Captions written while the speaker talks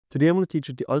Today I'm going to teach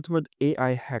you the ultimate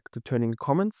AI hack to turning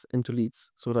comments into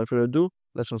leads. So without further ado,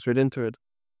 let's jump straight into it.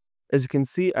 As you can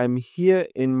see, I'm here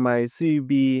in my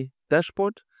CBB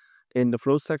dashboard in the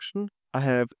flow section. I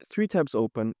have three tabs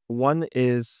open. One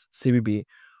is CBB,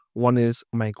 one is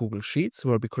my Google Sheets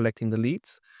where I'll be collecting the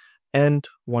leads, and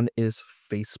one is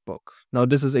Facebook. Now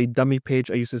this is a dummy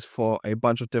page. I use this for a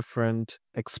bunch of different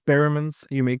experiments,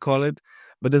 you may call it,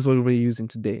 but this is what we're using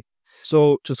today.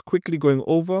 So just quickly going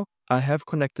over, I have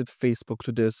connected Facebook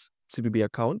to this CBB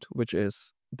account, which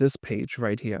is this page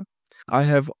right here. I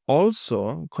have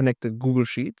also connected Google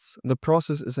Sheets. The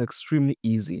process is extremely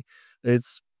easy.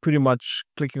 It's pretty much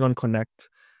clicking on connect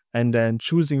and then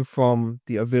choosing from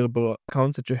the available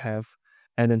accounts that you have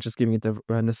and then just giving it the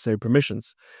necessary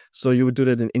permissions. So you would do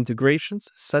that in integrations,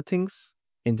 settings,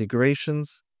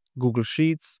 integrations, Google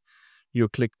Sheets. You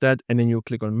click that and then you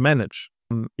click on manage.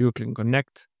 You click on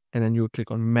connect and then you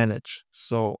click on manage.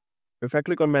 So if I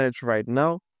click on manage right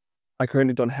now, I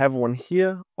currently don't have one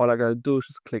here. All I gotta do is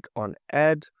just click on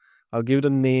add. I'll give it a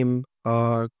name,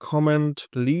 comment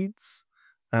leads.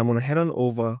 I'm gonna head on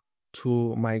over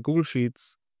to my Google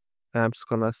Sheets. And I'm just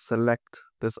gonna select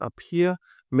this up here.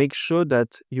 Make sure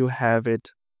that you have it,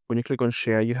 when you click on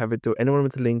share, you have it to anyone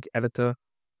with the link editor.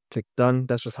 Click done.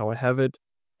 That's just how I have it.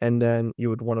 And then you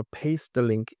would want to paste the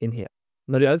link in here.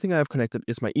 Now the other thing I have connected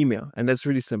is my email, and that's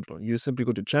really simple. You simply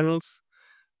go to channels,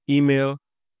 email,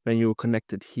 and you will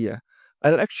connect it here.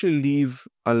 I'll actually leave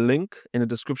a link in the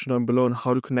description down below on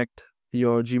how to connect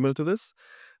your Gmail to this,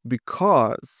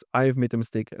 because I've made a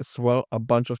mistake as well a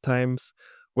bunch of times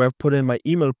where I've put in my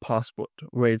email password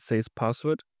where it says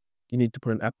password. You need to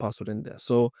put an app password in there.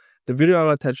 So the video I'll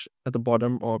attach at the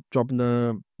bottom or drop in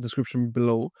the description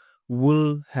below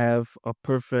will have a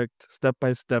perfect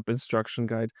step-by-step instruction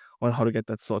guide on how to get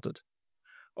that sorted.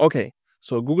 Okay,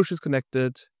 so Google Sheets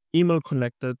connected, email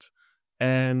connected,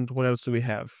 and what else do we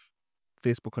have?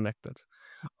 Facebook connected.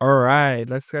 All right,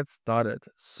 let's get started.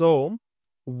 So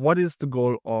what is the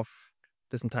goal of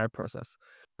this entire process?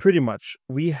 Pretty much,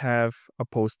 we have a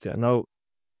post here. Now,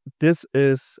 this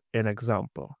is an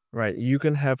example, right? You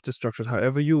can have this structured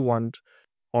however you want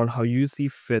on how you see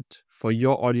fit for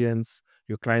your audience,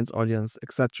 your client's audience,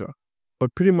 etc.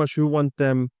 But pretty much you want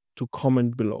them to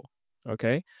comment below,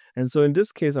 okay? And so in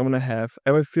this case, I'm going to have,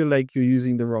 if I feel like you're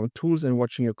using the wrong tools and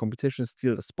watching your competition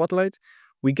steal the spotlight,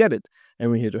 we get it, and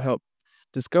we're here to help.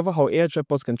 Discover how AI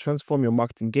chatbots can transform your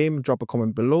marketing game. Drop a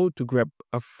comment below to grab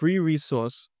a free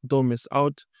resource. Don't miss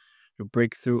out. Your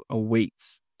breakthrough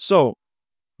awaits. So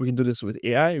we can do this with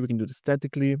AI. We can do this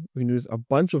statically. We can do this a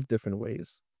bunch of different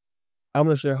ways. I'm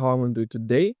going to share how I'm going to do it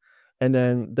today. And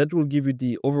then that will give you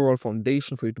the overall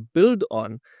foundation for you to build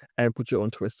on and put your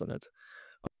own twist on it.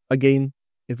 Again,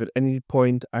 if at any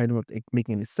point I'm not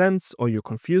making any sense, or you're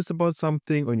confused about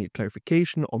something, or you need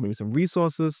clarification, or maybe some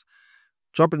resources,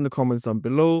 drop it in the comments down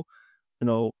below.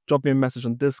 Drop me a message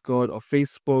on Discord or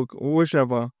Facebook or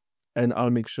whichever, and I'll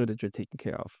make sure that you're taken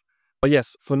care of. But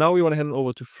yes, for now we want to head on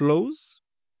over to flows,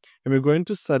 and we're going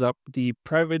to set up the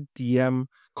private DM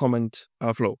comment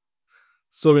flow.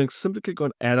 So we're simply click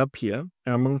on add up here,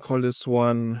 and I'm going to call this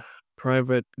one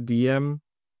private DM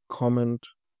comment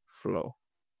flow.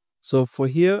 So for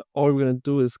here, all we're going to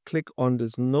do is click on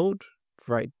this node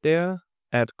right there,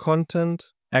 add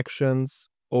content, actions,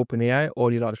 OpenAI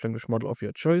or the large language model of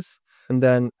your choice, and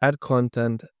then add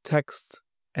content, text.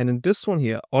 And in this one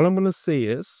here, all I'm going to say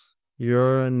is,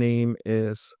 your name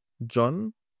is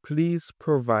John. Please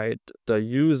provide the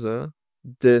user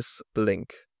this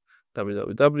link,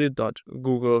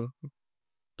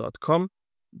 www.google.com.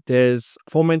 There's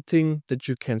formatting that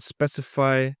you can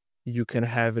specify. You can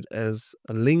have it as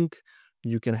a link.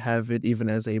 You can have it even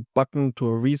as a button to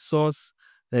a resource.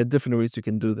 There are different ways you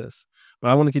can do this.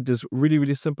 But I want to keep this really,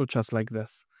 really simple, just like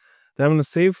this. Then I'm going to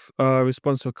save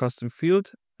response to a custom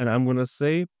field. And I'm going to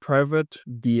say private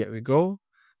D. There we go.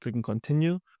 Click on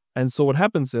continue. And so what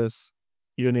happens is,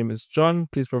 your name is John.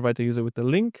 Please provide the user with the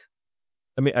link.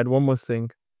 Let me add one more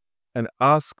thing and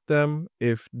ask them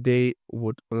if they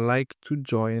would like to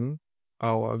join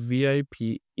our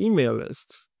VIP email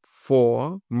list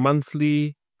for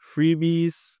monthly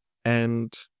freebies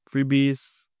and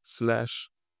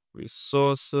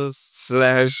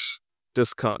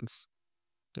freebies/resources/discounts.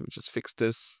 Let me just fix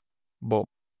this. Boom.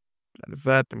 Like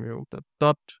that. Let me remove that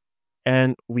dot.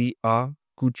 And we are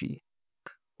Gucci.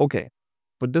 Okay.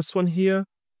 But this one here,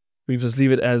 we just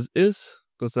leave it as is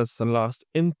because that's the last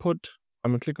input.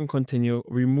 I'm going to click on continue,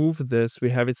 remove this. We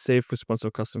have it saved response to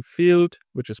a custom field,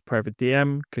 which is private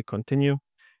DM. Click continue.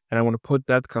 And I want to put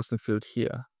that custom field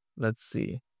here. Let's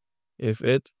see if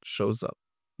it shows up.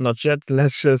 Not yet.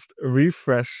 Let's just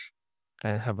refresh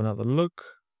and have another look.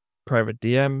 private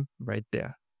DM right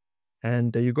there.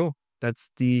 And there you go. That's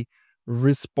the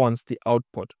response, the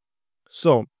output.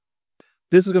 So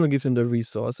this is going to give them the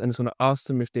resource, and it's going to ask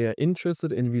them if they are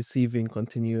interested in receiving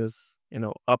continuous,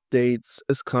 updates,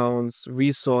 discounts,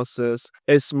 resources,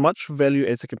 as much value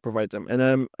as I can provide them.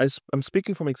 And I'm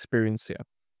speaking from experience here.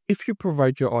 If you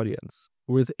provide your audience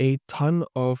with a ton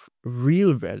of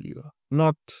real value,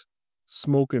 not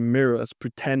smoke and mirrors,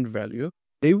 pretend value,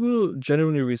 they will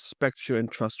genuinely respect you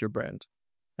and trust your brand.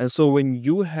 And so when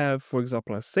you have, for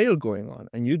example, a sale going on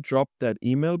and you drop that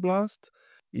email blast,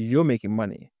 you're making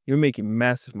money. You're making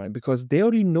massive money because they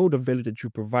already know the value that you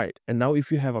provide. And now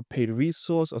if you have a paid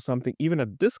resource or something, even a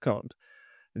discount,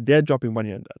 they're dropping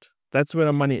money on that. That's where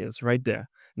the money is, right there.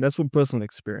 And that's from personal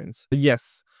experience. But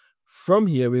yes, from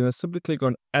here, we're going to simply click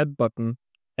on Add button.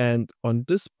 And on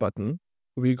this button,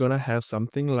 we're going to have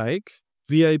something like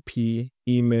VIP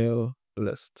email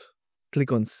list.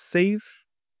 Click on Save.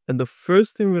 And the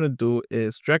first thing we're going to do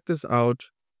is drag this out,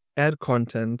 add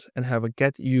content, and have a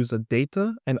get user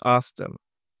data and ask them,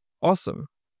 awesome,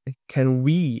 can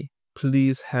we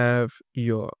please have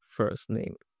your first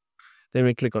name? Then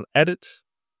we click on edit.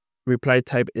 Reply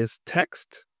type is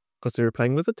text because they're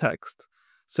replying with a text.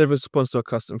 Save response to a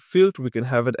custom field. We can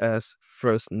have it as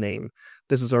first name.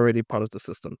 This is already part of the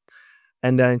system.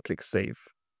 And then click save.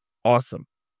 Awesome.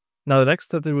 Now the next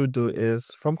step that we'll do is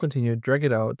from continue, drag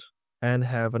it out and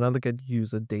have another get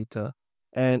user data.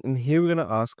 And in here, we're going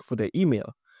to ask for their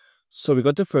email. So we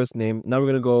got the first name. Now we're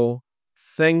going to go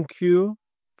thank you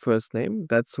first name.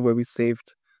 That's where we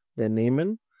saved their name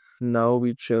in. Now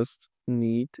we just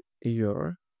need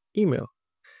your email.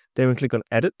 Then we click on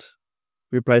edit.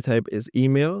 Reply type is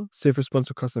email. Save response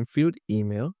to custom field,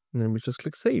 email. And then we just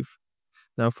click save.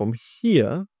 Now from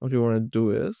here, what we want to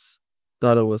do is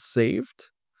data was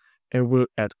saved and we'll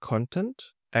add content,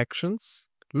 actions,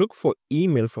 look for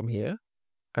email from here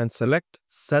and select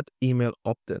set email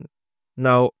opt-in.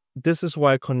 Now, this is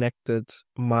why I connected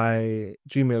my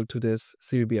Gmail to this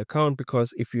CBB account,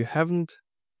 because if you haven't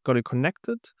got it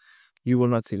connected, you will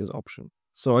not see this option.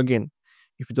 So again,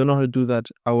 if you don't know how to do that,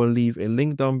 I will leave a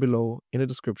link down below in the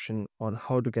description on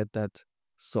how to get that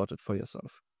sorted for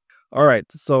yourself. All right,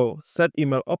 so set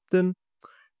email opt-in.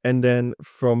 And then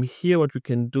from here, what we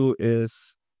can do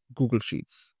is Google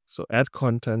Sheets. So add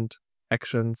content,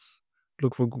 actions,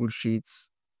 look for Google Sheets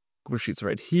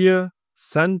right here,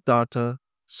 send data,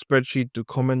 spreadsheet to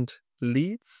comment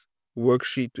leads,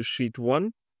 worksheet to sheet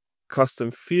 1,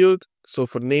 custom field. So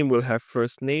for name, we'll have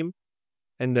first name.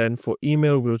 And then for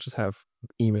email, we'll just have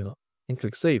email and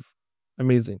click save.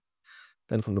 Amazing.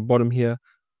 Then from the bottom here,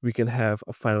 we can have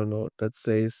a final note that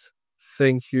says,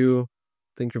 thank you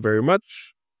very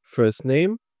much, first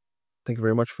name. Thank you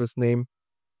very much, first name.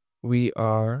 We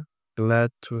are glad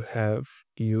to have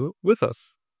you with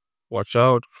us. Watch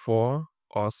out for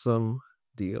awesome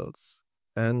deals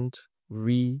and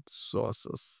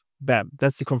resources. Bam,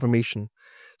 that's the confirmation.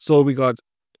 So we got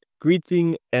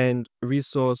greeting and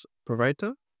resource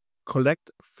provider,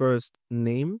 collect first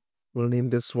name. We'll name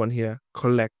this one here,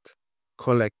 collect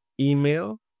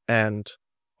email and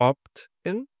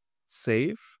opt-in,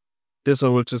 save. This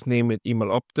one we'll just name it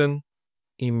email opt-in,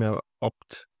 email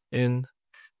opt-in.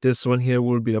 This one here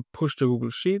will be a push to Google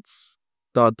Sheets,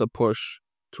 data push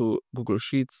to Google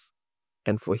Sheets.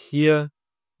 And for here,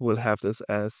 we'll have this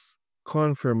as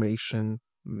confirmation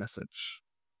message.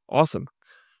 Awesome.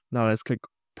 Now let's click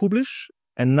publish.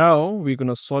 And now we're going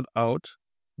to sort out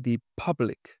the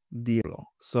public DM.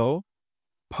 So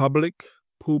public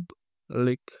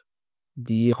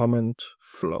the comment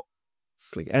flow.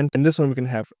 Click and this one we can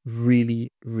have really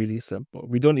simple.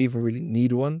 We don't even really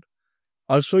need one.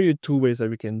 I'll show you 2 ways that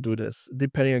we can do this,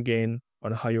 depending again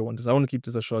on how you want this. I want to keep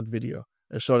this a short video,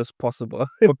 as short as possible.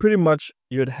 But pretty much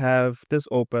you'd have this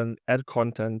open, add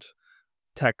content,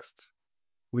 text.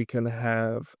 We can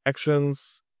have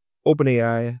actions,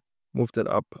 OpenAI, move that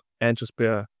up, and just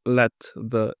let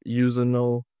the user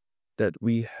know that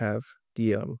we have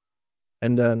DM.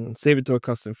 And then save it to a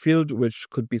custom field, which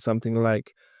could be something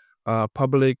like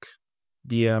public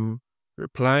DM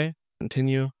reply,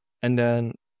 continue, and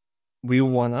then we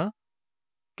wanna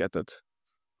get it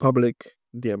public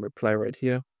DM reply right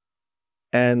here,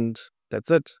 and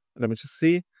that's it. Let me just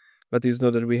see. Let us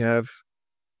know that we have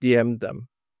DM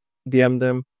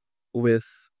them with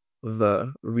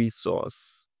the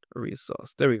resource.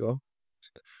 There we go.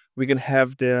 We can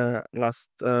have their last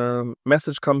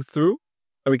message come through,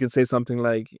 and we can say something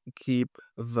like keep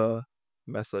the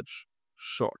message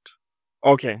short.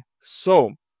 Okay,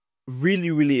 so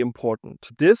really important.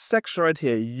 This section right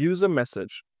here, user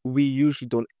message, we usually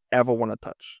don't ever want to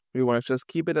touch. We want to just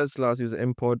keep it as last user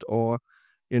input or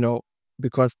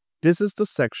because this is the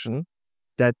section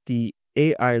that the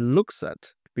AI looks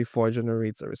at before it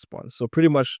generates a response. So pretty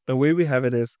much the way we have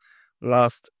it is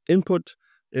last input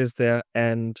is there,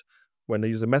 and when the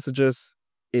user messages,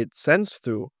 it sends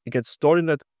through, it gets stored in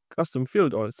that custom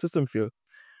field or system field,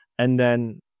 and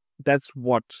then that's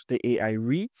what the AI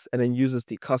reads and then uses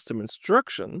the custom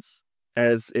instructions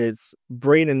as its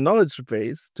brain and knowledge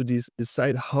base to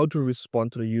decide how to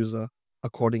respond to the user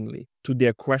accordingly, to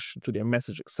their question, to their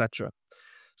message, etc.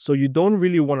 So you don't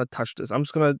really want to touch this. I'm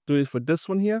just going to do it for this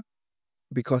one here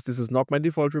because this is not my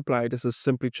default reply. This is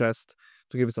simply just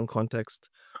to give it some context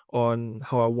on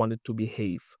how I want it to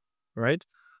behave, right?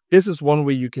 This is one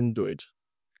way you can do it.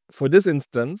 For this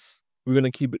instance, we're going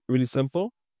to keep it really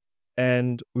simple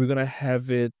and we're going to have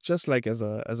it just like as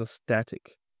a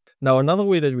static. Now, another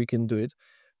way that we can do it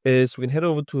is we can head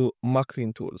over to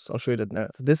marketing tools. I'll show you that now.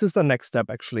 This is the next step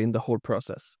actually in the whole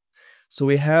process. So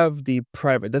we have the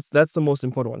private, that's the most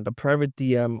important one. The private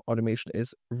DM automation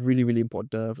is really, really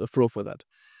important, the flow for that.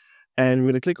 And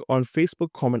we're going to click on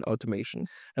Facebook comment automation.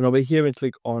 And over here, we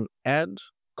click on add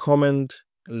comment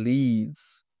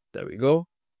leads. There we go.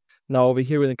 Now over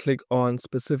here, we're going to click on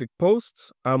specific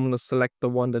posts. I'm going to select the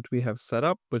one that we have set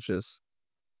up, which is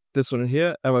this one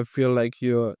here. And I feel like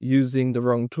you're using the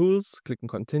wrong tools. Click on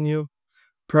continue.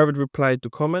 Private reply to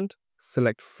comment,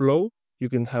 select flow. You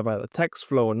can have either text,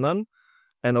 flow, or none.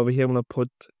 And over here, I'm going to put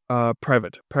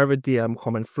private DM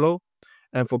comment flow.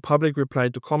 And for public reply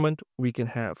to comment, we can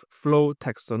have flow,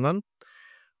 text, or none.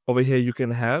 Over here, you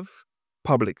can have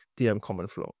public DM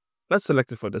comment flow. Let's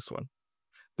select it for this one.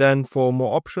 Then for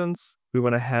more options, we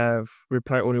want to have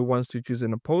reply only once to choose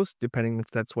in a post, depending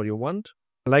if that's what you want.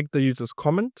 Like the user's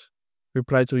comment,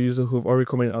 reply to a user who have already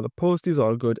commented on the post. These are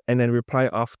all good. And then reply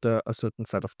after a certain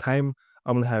set of time.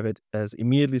 I'm going to have it as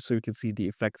immediately so you can see the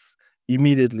effects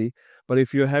immediately. But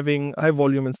if you're having high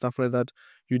volume and stuff like that,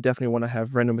 you definitely want to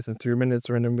have random within 3 minutes,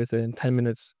 random within 10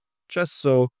 minutes, just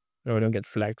so you don't get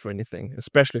flagged for anything,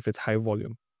 especially if it's high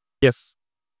volume. Yes,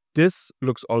 this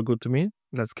looks all good to me.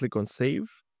 Let's click on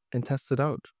save and test it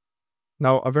out.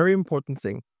 Now, a very important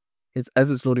thing is,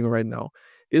 as it's loading right now,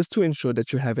 is to ensure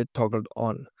that you have it toggled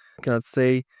on. I cannot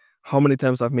say how many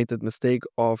times I've made that mistake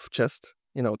of just,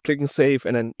 clicking save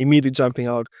and then immediately jumping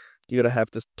out. You gotta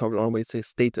have this toggle on where it says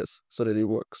status so that it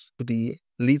works. To the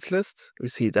leads list, we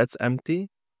see that's empty.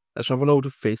 Let's jump on over to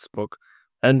Facebook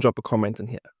and drop a comment in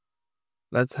here.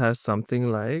 Let's have something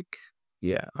like,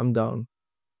 yeah, I'm down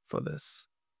for this.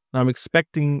 Now I'm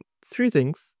expecting 3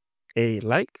 things: a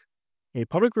like, a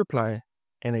public reply,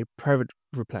 and a private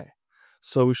reply.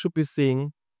 So we should be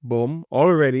seeing, boom,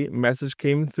 already message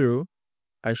came through.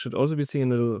 I should also be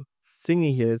seeing a little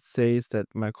thingy here. It says that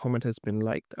my comment has been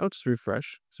liked. I'll just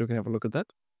refresh so we can have a look at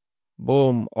that.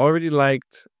 Boom, already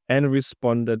liked and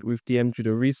responded. We've DM'd you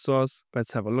the resource.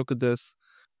 Let's have a look at this.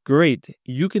 Great.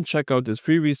 You can check out this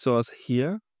free resource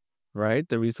here, right?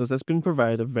 The resource that's been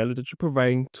provided, the value that you're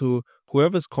providing to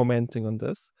whoever's commenting on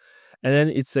this. And then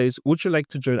it says, would you like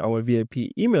to join our VIP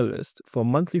email list for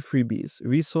monthly freebies,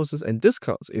 resources, and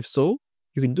discounts? If so,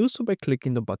 you can do so by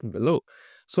clicking the button below.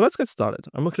 So let's get started.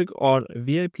 I'm going to click on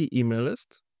VIP email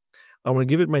list. I'm going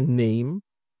to give it my name,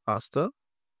 Asta,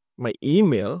 my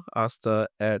email,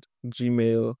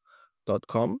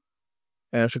 asta@gmail.com.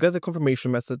 And I should get the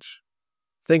confirmation message.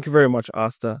 Thank you very much,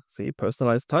 Asta. See,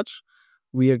 personalized touch.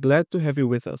 We are glad to have you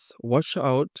with us. Watch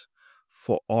out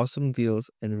for awesome deals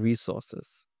and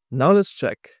resources. Now let's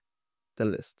check the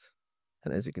list.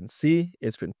 And as you can see,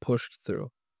 it's been pushed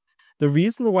through. The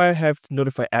reason why I have to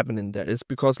notify admin in there is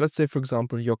because, let's say, for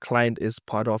example, your client is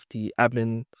part of the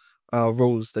admin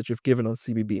roles that you've given on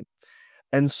CBB.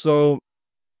 And so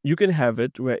you can have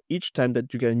it where each time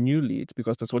that you get a new lead,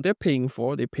 because that's what they're paying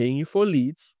for, they're paying you for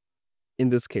leads. In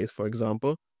this case, for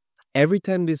example, every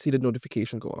time they see the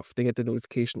notification go off, they get the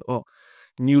notification, oh,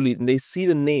 new lead, and they see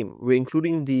the name. We're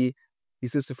including the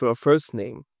system for a first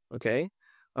name, okay?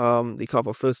 They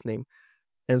cover first name.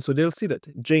 And so they'll see that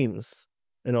James,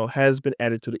 has been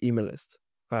added to the email list.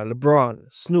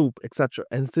 LeBron, Snoop, etc.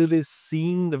 And so they're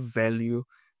seeing the value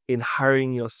in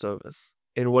hiring your service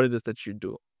and what it is that you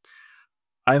do.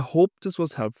 I hope this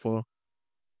was helpful.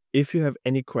 If you have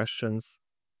any questions,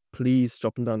 please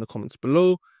drop them down in the comments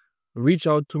below. Reach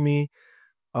out to me.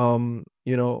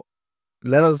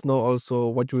 Let us know also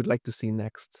what you would like to see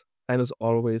next. And as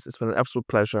always, it's been an absolute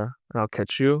pleasure. And I'll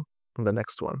catch you on the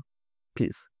next one.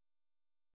 Peace.